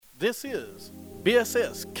This is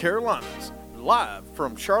BSS Carolinas, live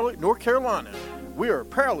from Charlotte, North Carolina. We are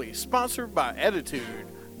proudly sponsored by Attitude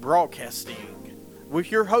Broadcasting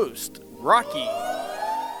with your host, Rocky.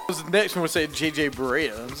 The next one said JJ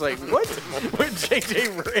Barea. I was like, what? What did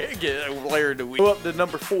JJ Barea get a player do we go up to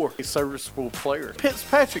number 4? A serviceable player.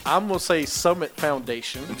 Fitzpatrick. I'm going to say Summit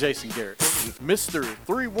Foundation. Jason Garrett. Mr.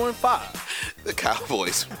 315. The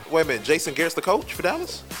Cowboys. Wait a minute, Jason Garrett's the coach for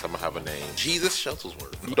Dallas? Someone have a name. Jesus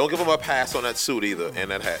Shuttlesworth. Don't give him a pass on that suit either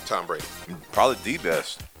and that hat, Tom Brady. Probably the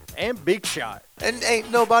best. And Big Shot. And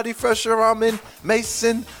ain't nobody fresher. I'm in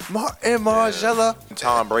Mason, Martin, Margella.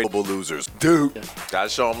 Tom Brady losers. Dude, gotta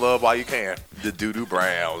show them love while you can. The Doo-Doo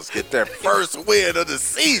Browns get their first win of the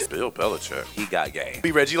season. Bill Belichick, he got game.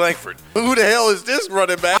 Be Reggie Langford. Who the hell is this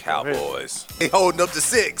running back? Cowboys. They holding up to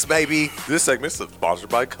 6, baby. This segment's sponsored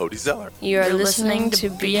by Cody Zeller. You are listening to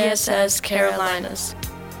BSS Carolinas.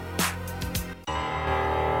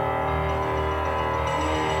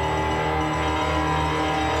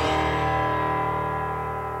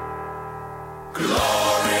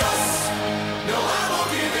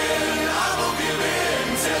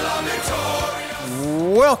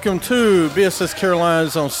 Welcome to BSS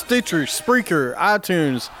Carolinas on Stitcher, Spreaker,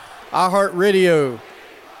 iTunes, iHeartRadio.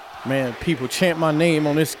 Man, people chant my name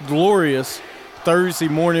on this glorious Thursday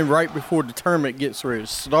morning right before the tournament gets ready to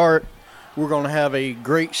start. We're going to have a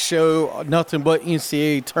great show, nothing but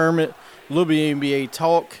NCAA tournament, a little bit of NBA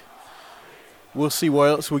talk. We'll see what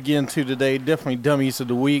else we get into today. Definitely Dummies of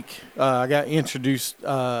the Week. I got introduced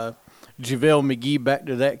JaVale McGee back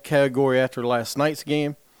to that category after last night's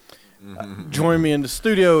game. Join me in the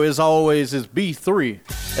studio, as always, is B3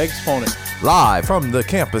 Exponent. Live from the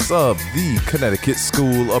campus of the Connecticut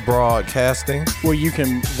School of Broadcasting, where you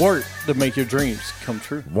can work to make your dreams come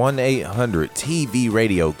true.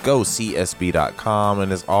 1-800-TV-RADIO, GoCSB.com,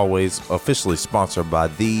 and as always, officially sponsored by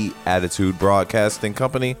the Attitude Broadcasting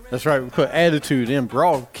Company. That's right, we put Attitude in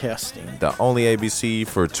broadcasting. The only ABC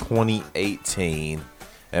for 2018.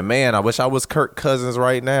 And man, I wish I was Kirk Cousins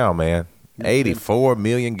right now, man. $84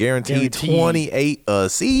 million guaranteed, 28 a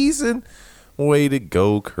season. Way to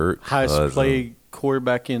go, Kirk Cousins. Highest paid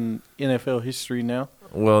quarterback in NFL history now.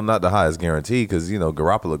 Well, not the highest guarantee because, you know,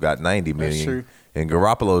 Garoppolo got $90 million. That's true. And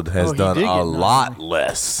Garoppolo has done a lot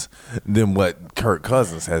less than what Kirk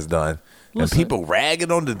Cousins has done. Listen, and people ragging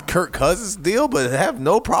on the Kirk Cousins deal, but have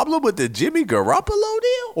no problem with the Jimmy Garoppolo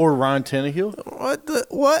deal? Or Ryan Tannehill?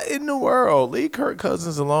 What in the world? Leave Kirk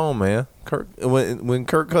Cousins alone, man. When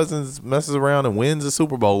Kirk Cousins messes around and wins a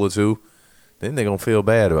Super Bowl or two, then they're going to feel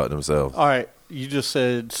bad about themselves. All right, you just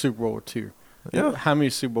said Super Bowl or two. Yeah. How many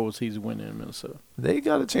Super Bowls he's winning in Minnesota? They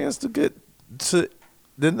got a chance to get to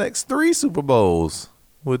the next 3 Super Bowls.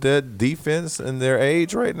 With that defense and their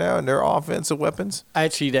age right now and their offensive weapons?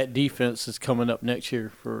 Actually, that defense is coming up next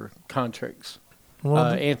year for contracts. Well,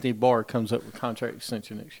 Anthony Barr comes up with contract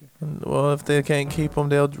extension next year. Well, if they can't keep him,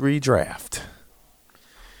 they'll redraft.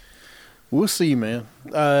 We'll see, man.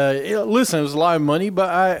 Listen, it was a lot of money,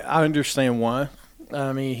 but I understand why.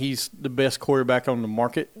 I mean, he's the best quarterback on the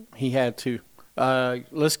market. He had to.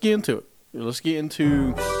 Let's get into it. Let's get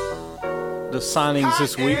into the signings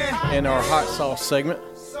this week in our hot sauce segment.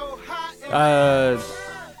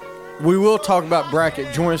 We will talk about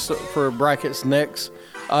bracket. Join us for brackets next.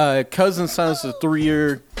 Cousins signs a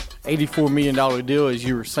 3-year, $84 million deal, as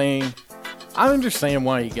you were saying. I understand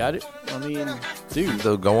why he got it. I mean, dude.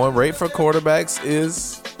 The going rate for quarterbacks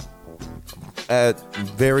is at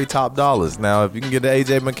very top dollars. Now, if you can get the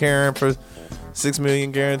A.J. McCarron for $6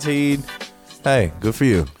 million guaranteed, hey, good for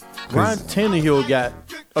you. Ryan Tannehill got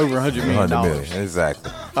over $100 million. $100 million, exactly.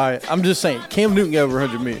 All right, I'm just saying, Cam Newton got over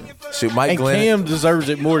 $100 million. Shoot, Mike Glennon, Cam deserves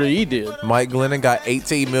it more than he did. Mike Glennon got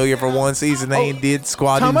 $18 million for one season. They ain't did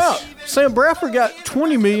squad. Time out. Sam Bradford got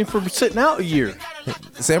 $20 million for sitting out a year.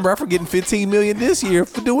 Sam Bradford getting $15 million this year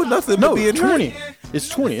for doing nothing but being 20. It's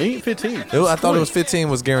 20. It ain't 15. I thought it was 15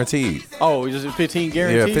 was guaranteed. Oh, is it 15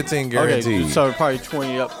 guaranteed? Yeah, 15 guaranteed. Okay, so probably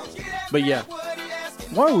 20 up. But yeah,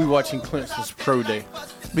 why are we watching Clemson's Pro Day?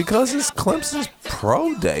 Because it's Clemson's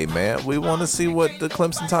Pro Day, man. We want to see what the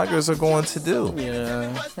Clemson Tigers are going to do.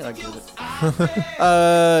 Yeah, I get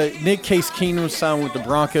it. Nick Case Keenum signed with the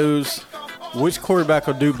Broncos. Which quarterback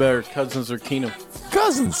will do better, Cousins or Keenum?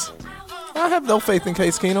 Cousins. I have no faith in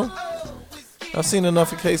Case Keenum. I've seen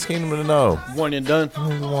enough of Case Keenum to know. One and done?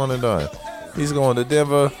 One and done. He's going to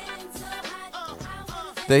Denver.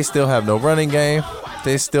 They still have no running game.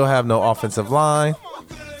 They still have no offensive line.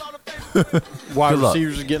 Wide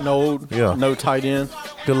receivers are getting old. Yeah. No tight end.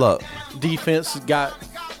 Good luck. Defense got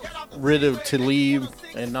rid of Talib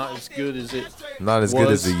and not as good as it Not as good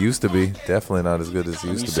as it used to be. Definitely not as good as it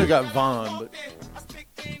used to be. You still got Vaughn, but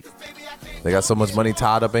They got so much money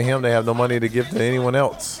tied up in him, they have no money to give to anyone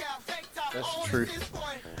else. That's true.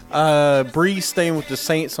 Breeze staying with the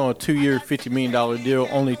Saints on a 2-year, $50 million deal.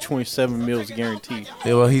 Only $27 million is guaranteed.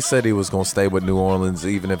 Yeah, well, he said he was going to stay with New Orleans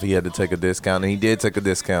even if he had to take a discount. And he did take a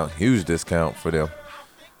discount, huge discount for them.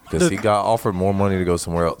 Because he got offered more money to go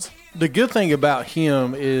somewhere else. The good thing about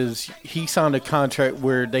him is he signed a contract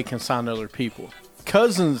where they can sign other people.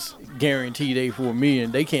 Cousins guaranteed $84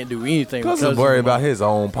 million. They can't do anything. Cousins worry about his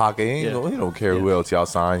own pocket. He don't care who else y'all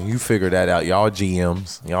sign. You figure that out. Y'all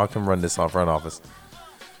GMs. Y'all can run this off front office.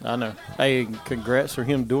 I know. Hey, congrats for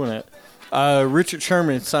him doing that. Richard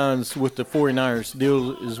Sherman signs with the 49ers.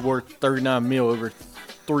 Deal is worth $39 million over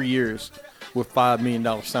 3 years with $5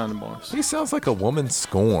 million signing bonus. He sounds like a woman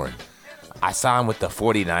scorned. I signed with the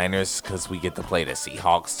 49ers because we get to play the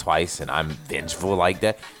Seahawks twice, and I'm vengeful like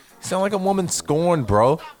that. You sound like a woman scorned,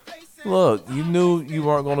 bro. Look, you knew you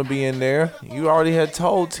weren't going to be in there. You already had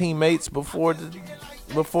told teammates before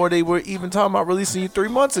they were even talking about releasing you 3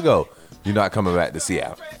 months ago. You're not coming back to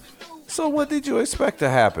Seattle. So what did you expect to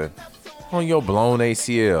happen on your blown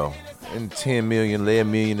ACL and $10 million, $11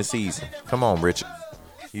 million a season? Come on, Richard.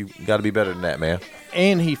 You got to be better than that, man.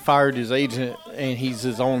 And he fired his agent, and he's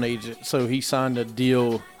his own agent. So he signed a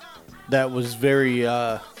deal that was very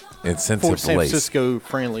incentive for San Francisco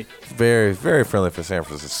friendly. Very, very friendly for San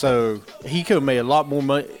Francisco. So he could have made a lot more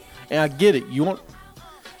money. And I get it. You want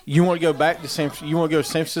to go back to San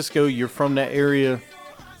Francisco. You're from that area.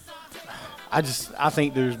 I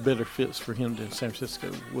think there's better fits for him than San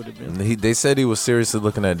Francisco would have been. They said he was seriously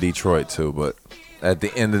looking at Detroit too, but at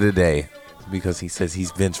the end of the day, because he says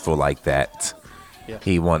he's vengeful like that,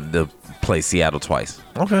 he wanted to play Seattle twice.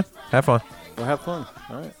 Okay, have fun. Well, have fun.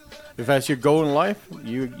 All right. If that's your goal in life,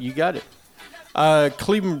 you got it.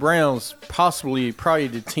 Cleveland Browns, probably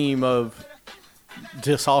the team of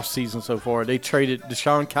this offseason so far. They traded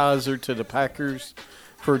Deshaun Kaiser to the Packers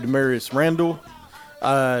for Demarius Randall.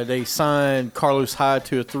 They signed Carlos Hyde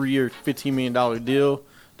to a 3-year, $15 million deal.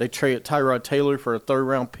 They traded Tyrod Taylor for a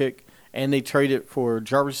 3rd-round pick, and they traded for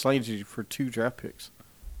Jarvis Landry for 2 draft picks.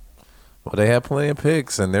 Well, they have plenty of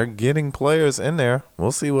picks, and they're getting players in there.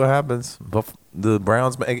 We'll see what happens. But the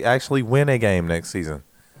Browns may actually win a game next season.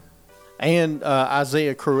 And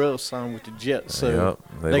Isaiah Crowell signed with the Jets, so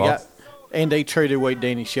they traded away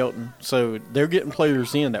Danny Shelton. So they're getting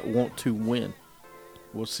players in that want to win.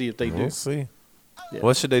 We'll see if they do. We'll see. Yeah.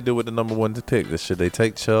 What should they do with the number 1 pick? Should they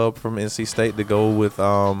take Chubb from NC State to go with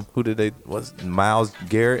Myles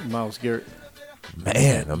Garrett? Myles Garrett.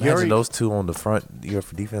 Man, imagine those two on the front your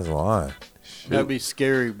defensive line. Shoot. That'd be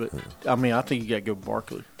scary, but I think you got to go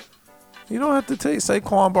Barkley. You don't have to take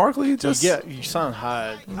Saquon Barkley. You sign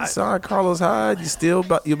Hyde. You sign Carlos Hyde.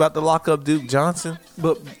 You about to lock up Duke Johnson.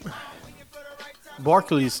 But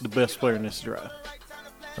Barkley is the best player in this draft.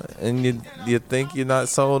 And you think you're not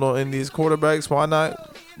sold on any of these quarterbacks? Why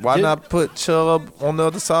not? Why not put Chubb on the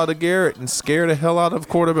other side of Garrett and scare the hell out of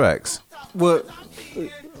quarterbacks? Well,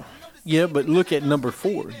 yeah, but look at number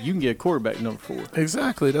 4. You can get a quarterback number 4.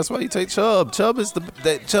 Exactly. That's why you take Chubb.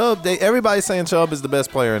 Everybody's saying Chubb is the best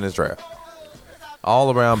player in this draft.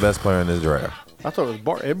 All around best player in this draft. I thought it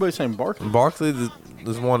was everybody's saying Barkley. Barkley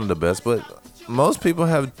is one of the best, but most people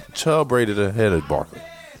have Chubb rated ahead of Barkley.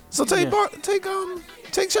 So take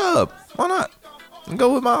Chubb. Why not? And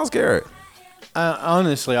go with Myles Garrett.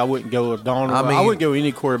 Honestly, I wouldn't go with Donald. I wouldn't go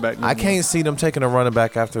any quarterback. I can't see them taking a running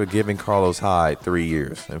back after giving Carlos Hyde 3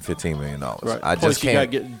 years and $15 million. Right. I Plus just you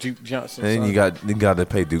can't. You got to get Duke Johnson. And you got to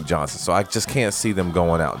pay Duke Johnson. So I just can't see them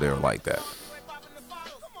going out there like that.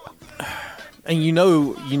 And you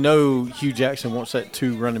know, Hugh Jackson wants that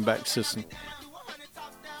 2 running back system.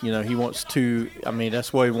 He wants 2.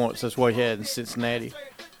 That's what he wants. That's what he had in Cincinnati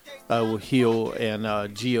with Hill and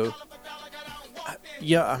Gio.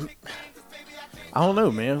 I don't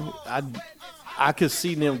know, man. I could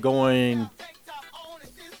see them going.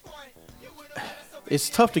 It's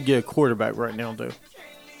tough to get a quarterback right now, though.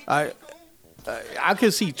 I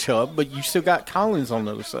could see Chubb, but you still got Collins on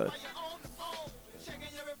the other side.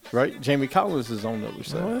 Right? Jamie Collins is on the other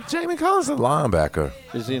side. Well, Jamie Collins is a linebacker.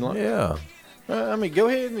 Is he? Yeah. Go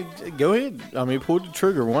ahead. Pull the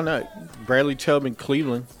trigger. Why not? Bradley Chubb in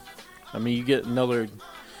Cleveland. You get another.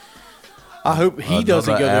 I hope he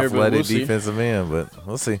doesn't go there. Athletic defensive end, but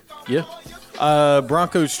we'll see. Yeah.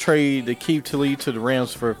 Broncos trade Aqib Talib to the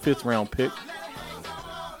Rams for a 5th-round pick.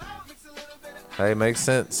 Hey, makes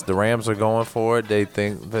sense. The Rams are going for it. They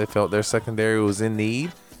felt their secondary was in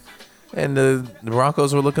need. And the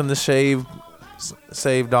Broncos were looking to save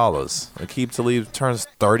dollars. Aqib Talib turns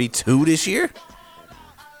 32 this year.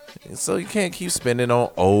 So you can't keep spending on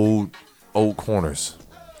old corners.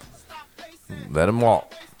 Let him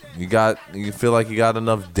walk. You feel like you got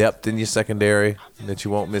enough depth in your secondary that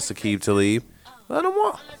you won't miss Aqib Talib. Let him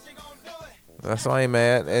walk. That's why I ain't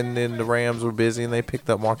mad. And then the Rams were busy and they picked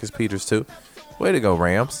up Marcus Peters too. Way to go,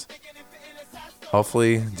 Rams.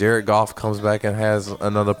 Hopefully Jared Goff comes back and has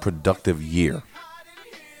another productive year.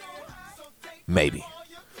 Maybe.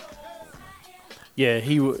 Yeah,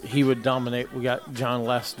 he would dominate. We got John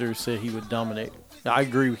Lasseter said he would dominate. I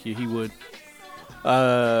agree with you. He would.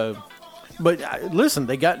 But listen,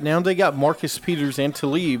 they got Marcus Peters and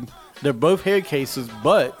Talib. They're both head cases,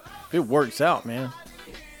 but if it works out, man,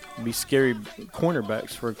 it'd be scary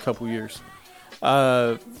cornerbacks for a couple years.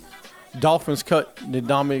 Dolphins cut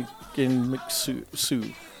Ndamukong Suh.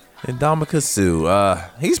 Ndamukong Suh.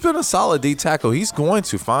 He's been a solid D tackle. He's going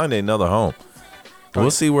to find another home.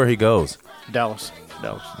 We'll see where he goes. Dallas.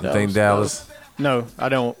 You think Dallas? No, I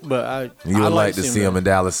don't. But you would like to see him in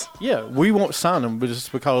Dallas? Yeah, we won't sign him, but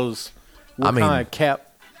just because we're kind of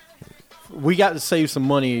cap. We got to save some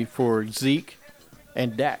money for Zeke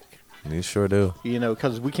and Dak. You sure do.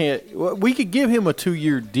 Because we can't. We could give him a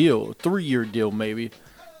 2-year deal, 3-year deal maybe.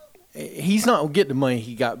 He's not gonna get the money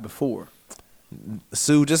he got before.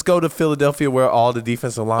 Sue, just go to Philadelphia where all the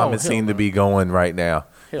defensive linemen seem to be going right now.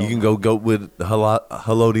 You can go with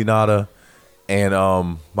Haloti Ngata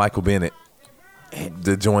and Michael Bennett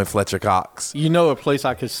to join Fletcher Cox. A place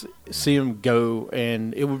I could see him go,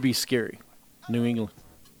 and it would be scary. New England.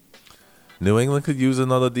 New England could use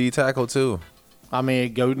another D tackle too. I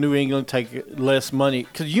mean, go to New England, take less money,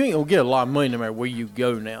 because you ain't gonna get a lot of money no matter where you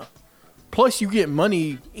go now. Plus, you get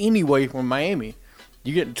money anyway from Miami.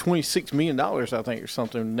 You get $26 million, I think, or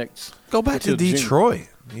something next. Go back to Detroit.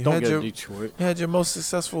 Don't go to Detroit. You had your most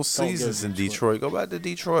successful seasons in Detroit. Go back to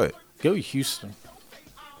Detroit. Go to Houston.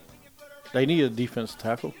 They need a defensive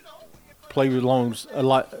tackle. Play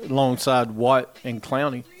alongside Watt and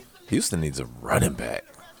Clowney. Houston needs a running back.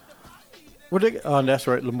 That's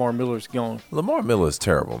right. Lamar Miller's gone. Lamar Miller's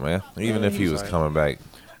terrible, man. Even if he was coming back.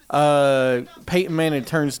 Peyton Manning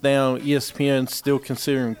turns down ESPN, still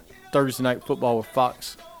considering Thursday Night Football with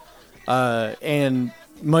Fox. And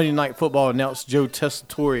Monday Night Football announced Joe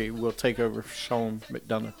Tessitore will take over for Sean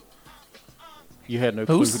McDonough. You had no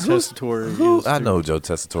clue who Tessitore is. I know who Joe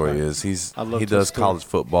Tessitore is. He does college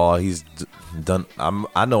football. He's done.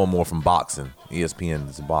 I know him more from boxing. ESPN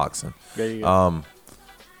is boxing. There you go.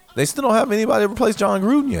 They still don't have anybody to replace John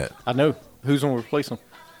Gruden yet. I know. Who's going to replace him?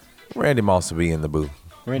 Randy Moss will be in the booth.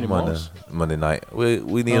 Monday night. We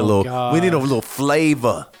need a little. God. We need a little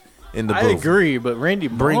flavor in the booth. I agree, but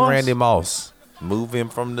bring Randy Moss. Move him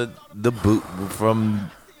from the boot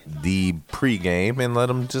from the pregame and let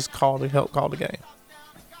him just help call the game.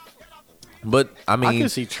 But I mean, I can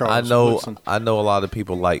see Charles Woodson. I know a lot of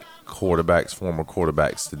people like former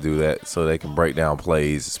quarterbacks to do that so they can break down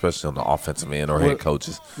plays, especially on the offensive end or head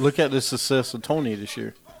coaches. Look at the success of Tony this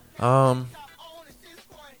year. I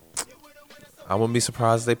wouldn't be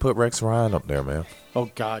surprised if they put Rex Ryan up there, man. Oh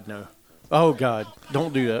God, no. Oh God,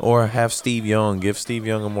 don't do that. Or have Steve Young. Give Steve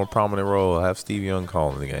Young a more prominent role. Have Steve Young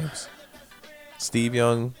calling the games. Steve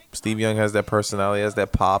Young has that personality, has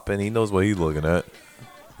that pop, and he knows what he's looking at.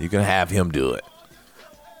 You can have him do it.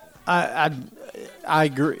 I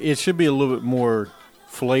agree. It should be a little bit more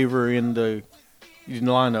flavor in the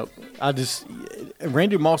lineup.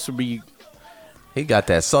 Randy Moss would be. He got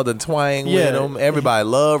that southern twang with him. Everybody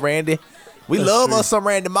love Randy. That's love true. Us some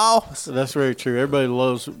Randy Moss. That's very true. Everybody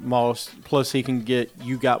loves Moss. Plus, he can get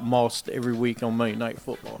You Got Mossed every week on Monday Night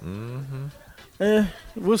Football. Mm-hmm.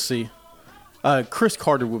 We'll see. Chris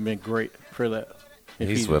Carter would have been great for that.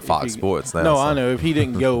 He's with Fox Sports now. No, I know. If he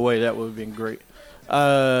didn't go away, that would have been great.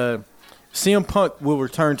 CM Punk will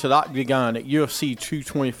return to the Octagon at UFC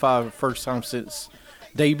 225 for the first time since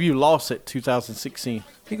debut loss at 2016.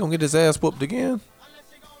 He going to get his ass whooped again?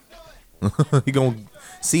 He going to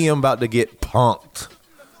see him about to get punked.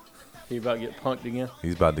 He about to get punked again?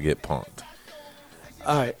 He's about to get punked.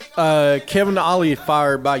 All right. Kevin Ollie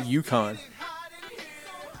fired by UConn.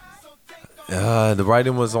 The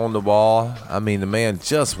writing was on the wall. I mean, the man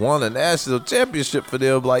just won a national championship for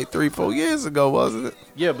them like 3-4 years ago, wasn't it?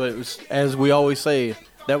 Yeah, but it was, as we always say,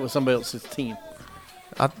 that was somebody else's team.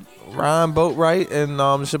 Ryan Boatwright and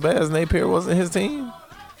Shabazz Napier wasn't his team.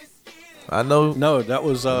 I know. No, that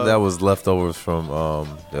was leftovers from.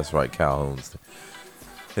 That's right, Calhoun's.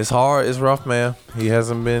 It's hard. It's rough, man. He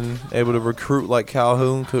hasn't been able to recruit like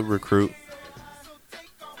Calhoun could recruit.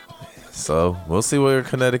 So we'll see where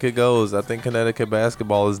Connecticut goes. I think Connecticut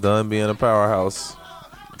basketball is done being a powerhouse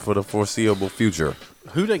for the foreseeable future.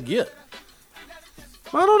 Who they get?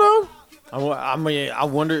 I don't know. I mean, I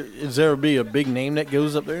wonder, is there be a big name that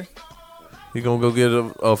goes up there? You gonna go get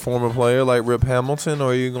a former player like Rip Hamilton,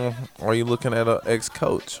 or are you looking at an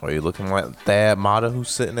ex-coach? Are you looking like Thad Matta, who's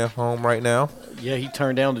sitting at home right now? Yeah, he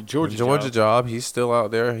turned down the Georgia job. He's still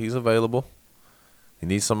out there. He's available. You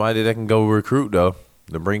need somebody that can go recruit though,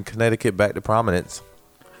 to bring Connecticut back to prominence.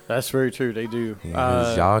 That's very true. They do.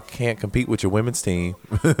 Y'all can't compete with your women's team.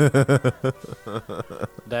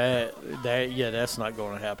 That's not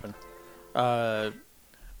going to happen.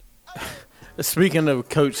 Speaking of a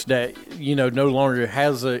coach that no longer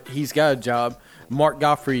he's got a job, Mark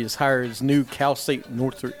Gottfried is hired as new Cal State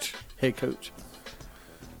Northridge head coach.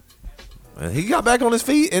 And he got back on his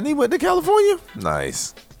feet and he went to California.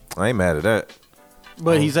 Nice. I ain't mad at that.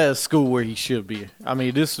 But he's at a school where he should be. I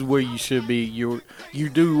mean, this is where you should be. You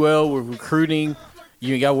do well with recruiting.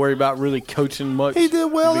 You ain't got to worry about really coaching much. He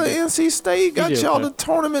did well at NC State. Got y'all to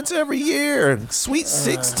tournaments every year. Sweet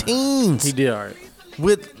 16s. He did all right.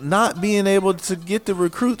 With not being able to get the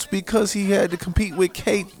recruits because he had to compete with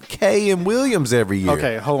K and Williams every year.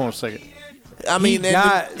 Okay, hold on a second. I mean, he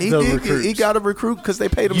got a recruit because they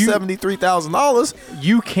paid him $73,000.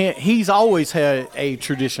 You can't. He's always had a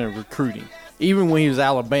tradition of recruiting. Even when he was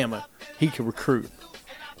Alabama, he could recruit.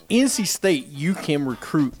 NC State, you can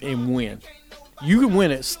recruit and win. You can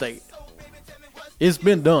win at State. It's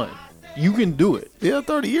been done. You can do it. Yeah,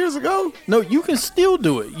 30 years ago. No, you can still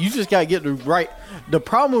do it. You just got to get the right. The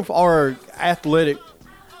problem with our athletic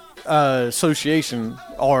association,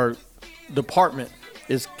 our department,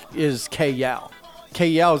 is K-Yao.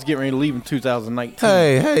 K-Yao is getting ready to leave in 2019.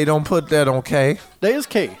 Hey, don't put that on K. That is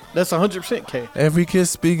K. That's 100% K. Every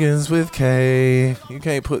kiss begins with K. You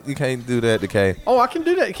can't do that to K. Oh, I can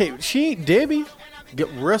do that to K. She ain't Debbie.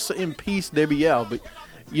 Rest in peace, Debbie Yao. But,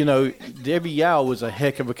 Debbie Yao was a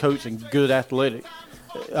heck of a coach and good athletic.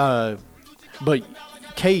 But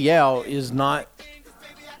K Yao is not.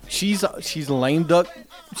 She's a lame duck.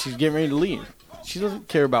 She's getting ready to leave. She doesn't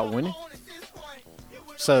care about winning.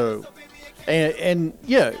 So, and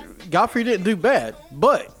Godfrey didn't do bad,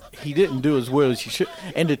 but he didn't do as well as he should.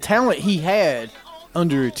 And the talent he had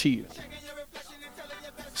underachieved.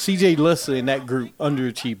 CJ Leslie in that group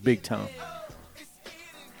underachieved big time.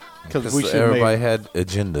 Because everybody had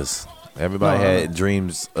agendas. Everybody had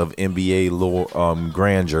dreams of NBA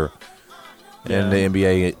grandeur. Yeah. And the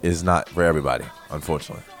NBA is not for everybody,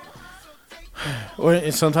 unfortunately. Well,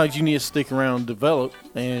 and sometimes you need to stick around and develop.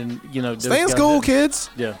 And, stay in school, kids.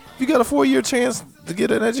 Yeah. If you got a 4-year chance to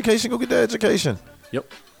get an education, go get that education.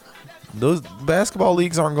 Yep. Those basketball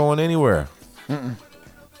leagues aren't going anywhere. Not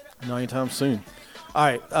anytime soon. All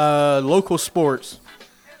right. Local sports.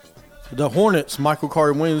 The Hornets, Michael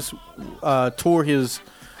Carter Williams, tore his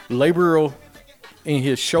labral in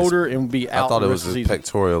his shoulder and will be out. I thought it was his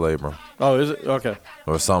pectoral labrum. Oh, is it? Okay.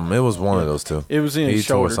 Or something. It was one of those two. It was in his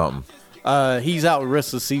shoulder. He tore something. He's out the rest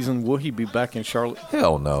of the season. Will he be back in Charlotte?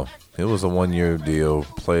 Hell no. It was a 1-year deal,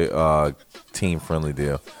 team-friendly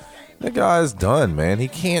deal. That guy's done, man. He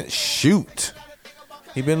can't shoot.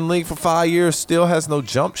 He been in the league for 5 years, still has no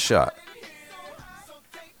jump shot.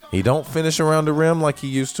 He don't finish around the rim like he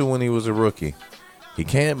used to when he was a rookie. He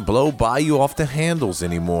can't blow by you off the handles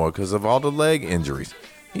anymore because of all the leg injuries.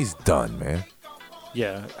 He's done, man.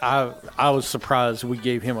 Yeah, I was surprised we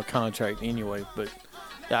gave him a contract anyway, but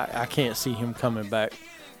I can't see him coming back.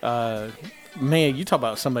 Man, you talk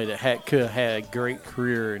about somebody that could have had a great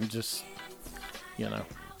career and just,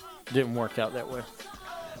 didn't work out that way.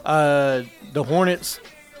 The Hornets,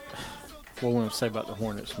 what do we want to say about the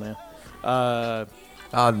Hornets, man?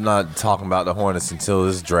 I'm not talking about the Hornets until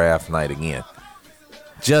this draft night again.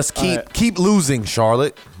 Just keep losing,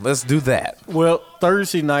 Charlotte. Let's do that. Well,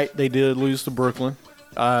 Thursday night they did lose to Brooklyn.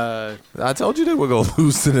 I told you they were going to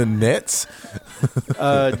lose to the Nets.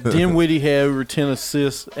 Dinwiddie had over 10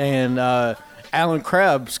 assists, and Alan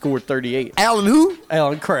Crabb scored 38. Alan who?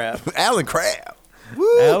 Alan Crabb. Alan Crabb.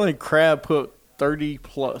 Woo. Alan Crabb put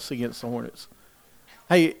 30-plus against the Hornets.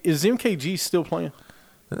 Hey, is MKG still playing?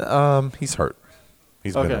 He's hurt.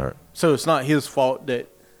 He's been hurt. So it's not his fault that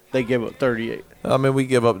they gave up 38. I mean, we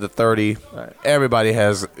give up the 30. Right. Everybody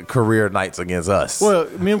has career nights against us. Well,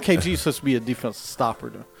 MKG is supposed to be a defensive stopper,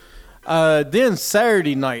 though. Then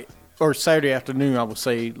Saturday night, or Saturday afternoon, I would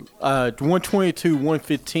say, 122,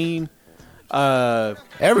 115.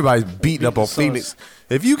 Everybody's beating up on Phoenix.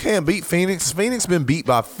 If you can't beat Phoenix been beat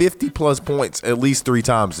by 50-plus points at least 3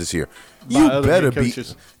 times this year. You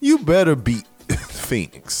better beat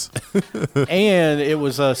Phoenix. And it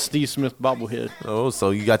was Steve Smith bobblehead. Oh,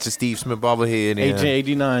 so you got your Steve Smith bobblehead in. Agent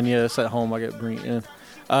 89, yeah, it's at home. I got to bring it in.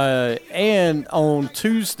 And on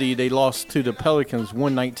Tuesday, they lost to the Pelicans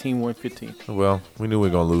 119-115. Well, we knew we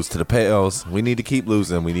were going to lose to the Pels. We need to keep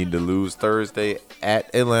losing. We need to lose Thursday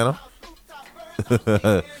at Atlanta.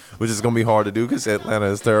 which is going to be hard to do because Atlanta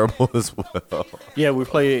is terrible as well. Yeah, we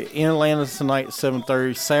play in Atlanta tonight at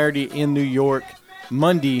 7:30, Saturday in New York,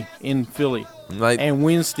 Monday in Philly, and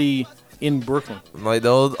Wednesday in Brooklyn. Like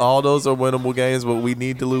all those are winnable games, but we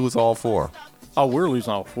need to lose all 4. Oh, we're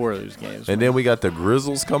losing all 4 of those games. And then we got the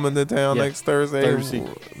Grizzlies coming to town next Thursday.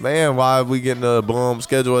 Man, why are we getting a bum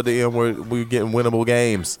schedule at the end where we're getting winnable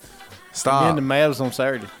games? Stop. And then the Mavs on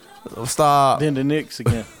Saturday. Stop. Then the Knicks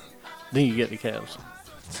again. Then you get the Cavs.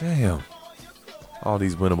 Damn. All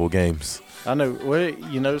these winnable games. I know. Well,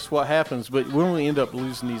 you notice what happens, but we only end up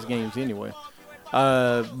losing these games anyway.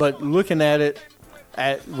 But looking at it,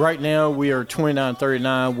 right now we are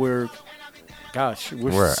 29-39. We're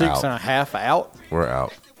 6.5 out. We're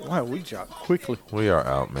out. Wow, we dropped quickly. We are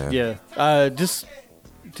out, man. Yeah.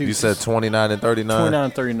 You said 29-39?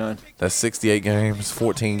 29-39. That's 68 games,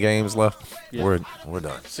 14 games left. Yeah. We're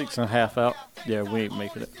done. 6.5 out. Yeah, we ain't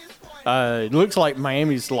making it. It looks like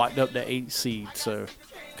Miami's locked up to 8 seed, so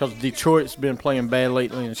because Detroit's been playing bad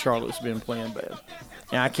lately and Charlotte's been playing bad.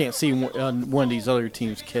 And I can't see one of these other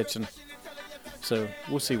teams catching. So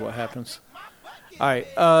we'll see what happens. All right.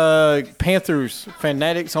 Panthers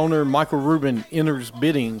Fanatics owner Michael Rubin enters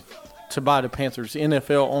bidding to buy the Panthers.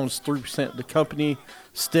 NFL owns 3% of the company.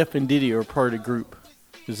 Steph and Diddy are part of the group.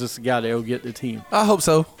 Is this the guy that will get the team? I hope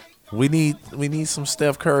so. We need some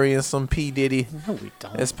Steph Curry and some P. Diddy. No, we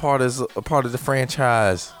don't. As part of the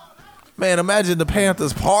franchise. Man, imagine the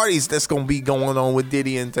Panthers parties that's gonna be going on with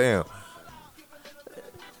Diddy in town.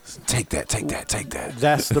 Take that.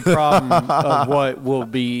 That's the problem of what will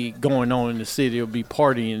be going on in the city. It'll be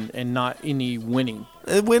partying and not any winning.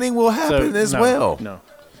 Winning will happen well. No.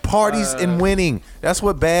 Parties and winning. That's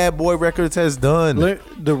what Bad Boy Records has done.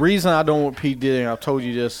 The reason I don't want P. Diddy, and I've told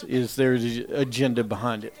you this, is there's an agenda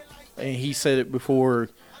behind it. And he said it before,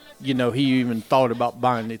 he even thought about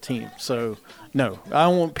buying the team. So, no, I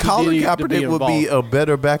don't want P. Diddy to be involved. Would be a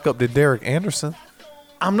better backup than Derek Anderson.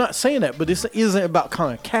 I'm not saying that, but this isn't about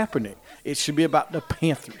Colin Kaepernick. It should be about the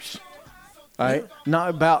Panthers, all right? Not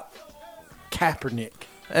about Kaepernick.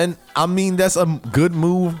 And, I mean, that's a good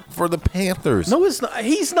move for the Panthers. No, it's not.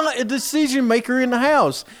 He's not a decision maker in the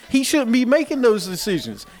house. He shouldn't be making those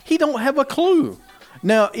decisions. He don't have a clue.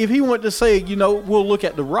 Now, if he wanted to say, we'll look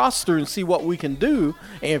at the roster and see what we can do,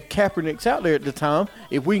 and if Kaepernick's out there at the time,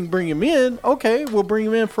 if we can bring him in, okay, we'll bring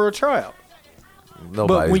him in for a tryout.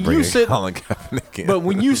 Nobody's bringing Colin Kaepernick in. But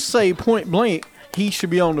when you say point blank, he's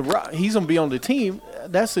going to be on the team,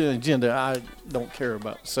 that's an agenda I don't care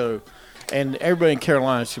about. So, and everybody in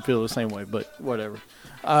Carolina should feel the same way, but whatever.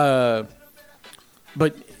 But,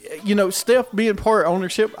 Steph being part of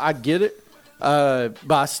ownership, I get it. But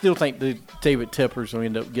I still think that David Tepper's will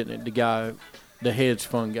end up getting it, the hedge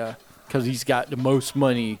fund guy, because he's got the most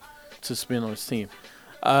money to spend on his team.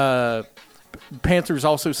 Panthers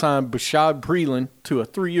also signed Bashaud Breeland to a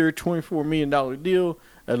 3-year, $24 million deal,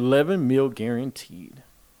 $11 million guaranteed.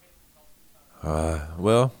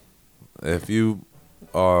 Well, if you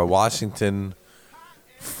are a Washington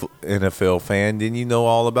NFL fan, then you know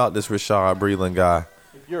all about this Bashaud Breeland guy.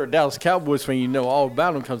 If you're a Dallas Cowboys fan, you know all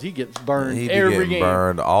about him because he gets burned every game. He gets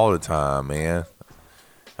burned all the time, man.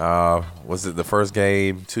 Was it the first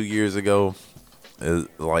game 2 years ago?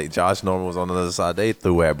 Like Josh Norman was on the other side. They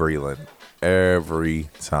threw at Breeland every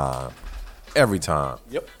time.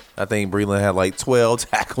 Yep. I think Breeland had like 12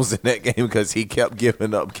 tackles in that game because he kept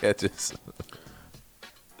giving up catches.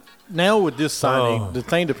 Now with this signing, the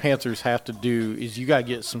thing the Panthers have to do is you got to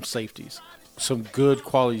get some safeties, some good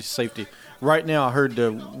quality safety. Right now, I heard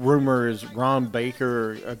the rumor is Ron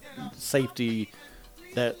Baker, a safety,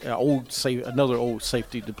 another old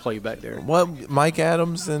safety to play back there. What, Mike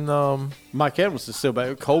Adams and Mike Adams is still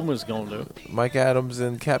back. Coleman's going to. Mike Adams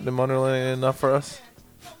and Captain Munderland ain't enough for us.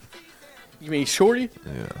 You mean Shorty?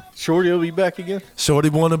 Yeah. Shorty will be back again? Shorty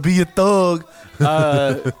want to be a thug.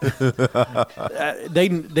 They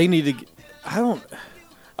need to. I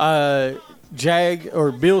don't. Jag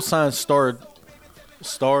or Bill signed Star.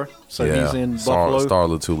 So he's in Buffalo. Star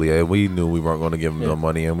Latulia. We knew we weren't going to give him no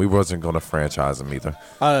money, and we wasn't going to franchise him either.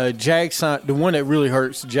 Jag signed the one that really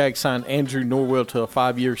hurts. Jag signed Andrew Norwell to a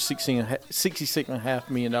 5-year, $66.5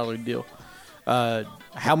 million deal.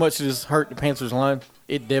 How much does this hurt the Panthers line?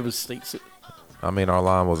 It devastates it. I mean, our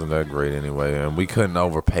line wasn't that great anyway, and we couldn't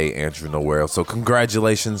overpay Andrew Norwell. So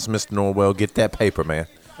congratulations, Mr. Norwell. Get that paper, man.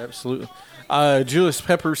 Absolutely. Julius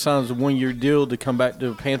Peppers signs a 1-year deal to come back to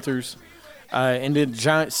the Panthers. And then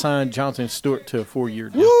Giants signed Jonathan Stewart to a 4-year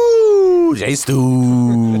deal. Woo!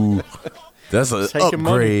 J-Stu. That's an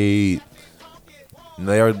upgrade.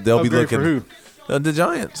 They'll be looking. For who? The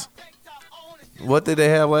Giants. What did they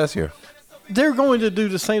have last year? They're going to do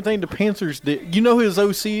the same thing the Panthers did. You know who his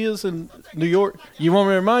OC is in New York? You want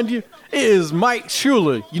me to remind you? It is Mike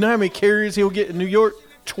Shula. You know how many carries he'll get in New York?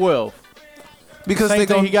 12. Because same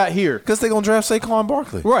thing he got here. Because they're going to draft Saquon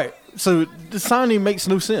Barkley. Right. So the signing makes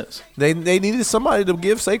no sense. They needed somebody to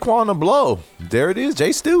give Saquon a blow. There it is,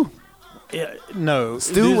 Jay Stu. Yeah, no.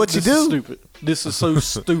 Stu, what you do? Is stupid. This is so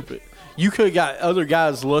stupid. You could have got other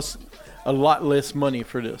guys a lot less money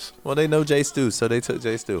for this. Well, they know Jay Stu, so they took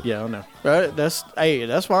Jay Stu. Yeah, I know. Right?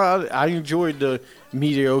 That's why I enjoyed the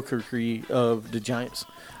mediocrity of the Giants.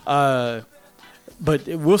 But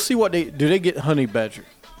we'll see what do they get Honey Badger.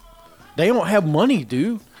 They don't have money,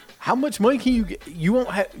 dude. How much money can you get?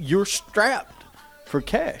 You're strapped for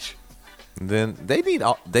cash. Then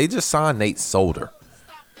they just signed Nate Solder.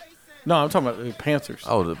 No, I'm talking about the Panthers.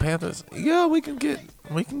 Oh, the Panthers. Yeah, we can get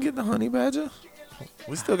the Honey Badger.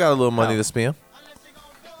 We still got a little money to spend.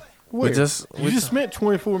 Where? You just spent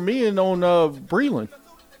 $24 million on Breland.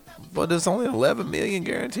 But there's only $11 million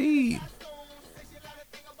guaranteed.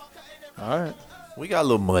 All right. We got a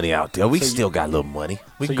little money out there. We still got a little money.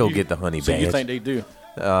 We can go get the Honey Badger. So you think they do?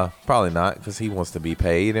 Probably not, because he wants to be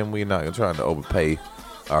paid, and we're not trying to overpay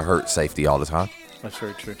or hurt safety all the time. That's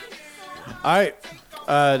very true. All right.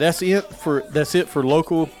 That's it for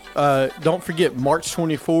local. Don't forget, March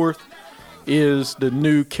 24th is the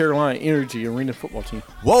new Carolina Energy Arena football team.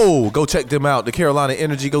 Whoa, go check them out. The Carolina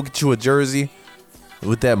Energy, go get you a jersey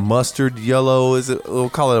with that mustard yellow. We'll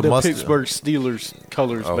call it a mustard. Pittsburgh Steelers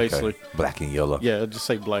colors, basically. Black and yellow. Yeah, just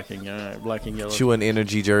say black and yellow. Get you an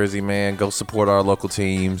Energy jersey, man. Go support our local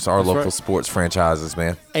teams, our local sports franchises,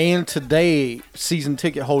 man. And today, season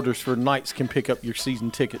ticket holders for Knights can pick up your season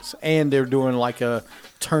tickets. And they're doing like a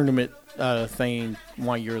tournament thing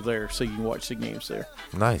while you're there, so you can watch the games there.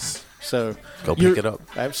 Nice. So go pick it up.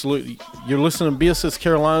 Absolutely. You're listening to BSS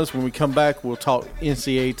Carolinas. When we come back, we'll talk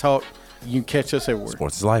NCAA talk. You can catch us everywhere.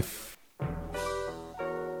 Sports is life.